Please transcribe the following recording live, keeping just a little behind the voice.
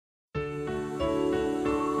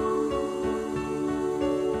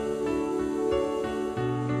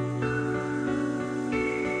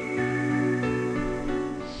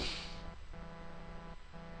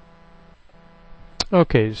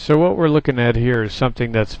Okay, so what we're looking at here is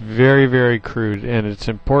something that's very, very crude, and it's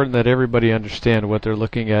important that everybody understand what they're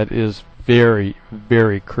looking at is very,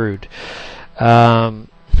 very crude. Um,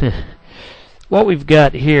 what we've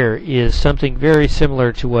got here is something very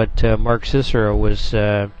similar to what Mark Cicero was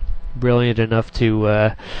brilliant enough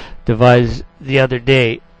to devise the other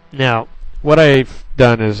day. Now, what I've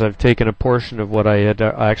done is I've taken a portion of what I had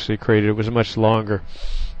actually created. It was much longer.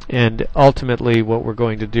 And ultimately what we're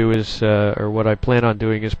going to do is, or what I plan on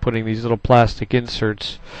doing is putting these little plastic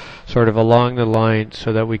inserts sort of along the line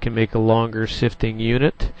so that we can make a longer sifting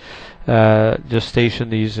unit. Just station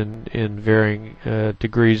these in varying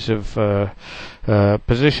degrees of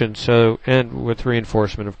position, so, and with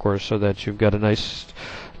reinforcement of course, so that you've got a nice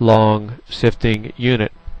long sifting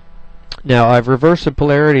unit. Now I've reversed the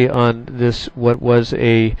polarity on this, what was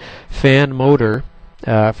a fan motor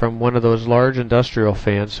from one of those large industrial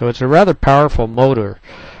fans. So it's a rather powerful motor,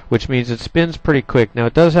 which means it spins pretty quick. Now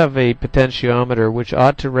it does have a potentiometer which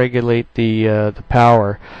ought to regulate the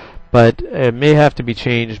power, but it may have to be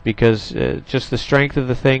changed because just the strength of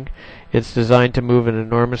the thing, it's designed to move an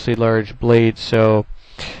enormously large blade, so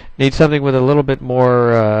need something with a little bit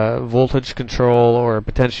more voltage control, or a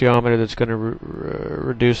potentiometer that's going to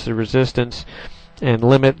reduce the resistance and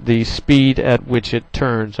limit the speed at which it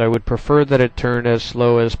turns. I would prefer that it turn as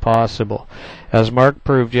slow as possible. As Mark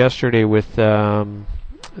proved yesterday with the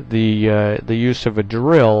use of a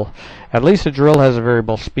drill, at least a drill has a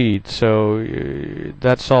variable speed, so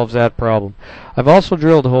that solves that problem. I've also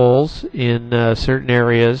drilled holes in certain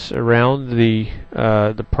areas around the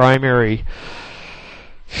primary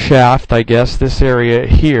shaft, I guess, this area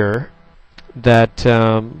here, that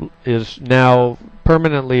is now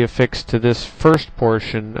permanently affixed to this first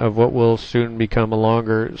portion of what will soon become a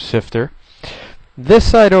longer sifter. This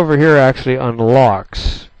side over here actually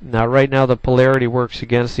unlocks. Now right now the polarity works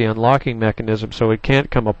against the unlocking mechanism, so it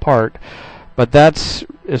can't come apart, but that's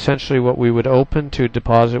essentially what we would open to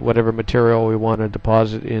deposit whatever material we want to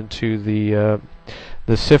deposit into the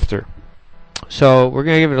sifter. So we're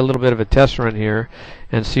going to give it a little bit of a test run here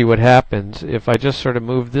and see what happens. If I just sort of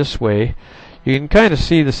move this way, you can kind of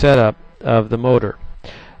see the setup of the motor.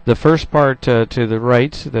 The first part to the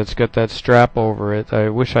right, that's got that strap over it. I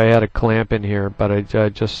wish I had a clamp in here, but I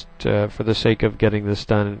just for the sake of getting this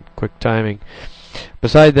done in quick timing.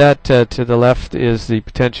 Beside that, to the left is the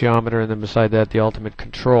potentiometer, and then beside that the ultimate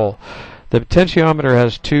control. The potentiometer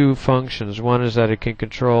has two functions. One is that it can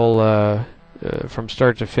control from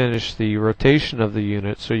start to finish the rotation of the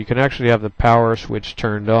unit, so you can actually have the power switch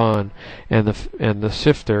turned on and the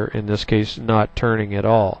sifter in this case not turning at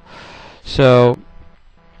all. So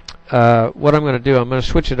what I'm going to do, I'm going to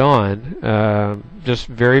switch it on just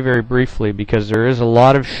very, very briefly, because there is a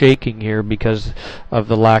lot of shaking here because of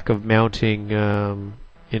the lack of mounting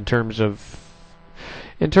in terms of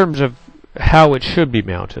how it should be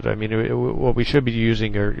mounted. I mean, what we should be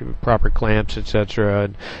using are proper clamps, etc.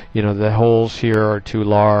 And you know, the holes here are too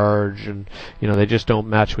large, and you know, they just don't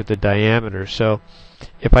match with the diameter. So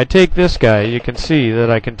if I take this guy, you can see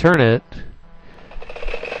that I can turn it.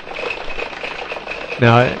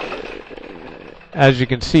 Now, as you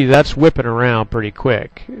can see, that's whipping around pretty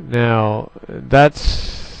quick. Now, that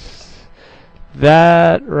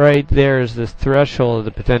right there is the threshold of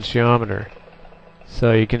the potentiometer.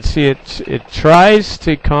 So you can see it tries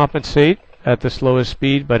to compensate at the slowest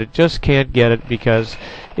speed, but it just can't get it because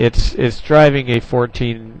it's driving a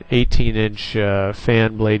 18-inch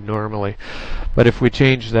fan blade normally. But if we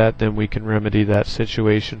change that, then we can remedy that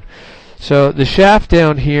situation. So the shaft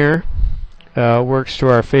down here works to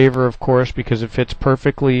our favor, of course, because it fits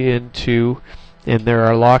perfectly into, and there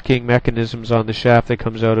are locking mechanisms on the shaft that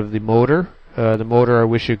comes out of the motor. The motor I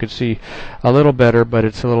wish you could see a little better, but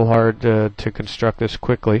it's a little hard to construct this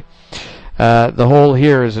quickly. The hole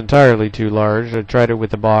here is entirely too large. I tried it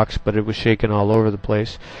with the box, but it was shaking all over the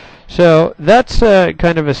place. So that's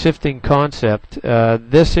kind of a sifting concept.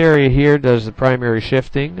 This area here does the primary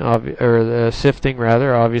shifting, or the sifting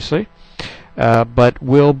rather, obviously. But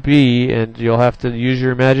will be, and you'll have to use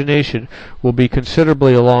your imagination, will be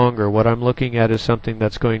considerably longer. What I'm looking at is something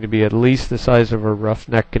that's going to be at least the size of a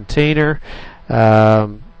roughneck container,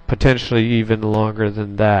 potentially even longer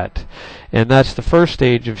than that. And that's the first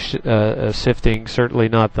stage of sifting, certainly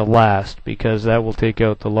not the last, because that will take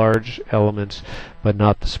out the large elements, but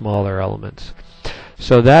not the smaller elements.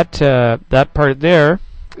 So that part there,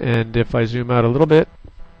 and if I zoom out a little bit,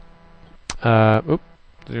 zoom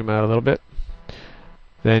out a little bit,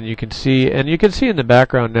 then you can see, and you can see in the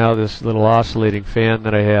background now this little oscillating fan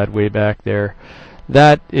that I had way back there.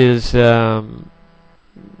 That is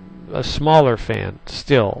a smaller fan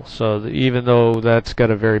still. So even though that's got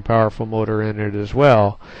a very powerful motor in it as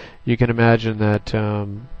well, you can imagine that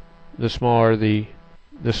the smaller the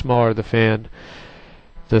fan,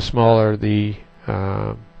 the smaller the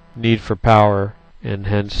need for power, and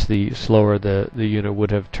hence the slower the unit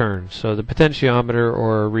would have turned. So the potentiometer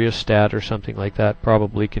or a rheostat or something like that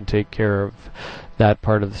probably can take care of that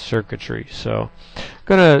part of the circuitry. So I'm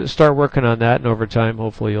going to start working on that, and over time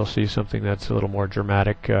hopefully you'll see something that's a little more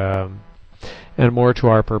dramatic and more to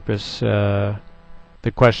our purpose.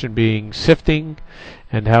 The question being sifting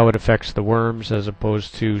and how it affects the worms, as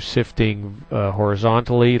opposed to sifting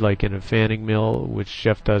horizontally like in a fanning mill, which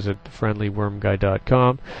Jeff does at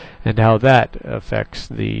friendlywormguy.com, and how that affects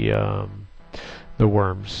the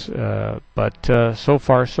worms. But so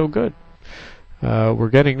far so good. We're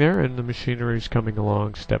getting there, and the machinery is coming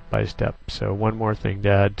along step by step. So one more thing to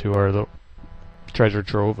add to our treasure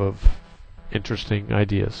trove of interesting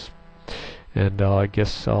ideas. And I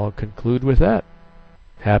guess I'll conclude with that.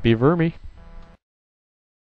 Happy Vermi!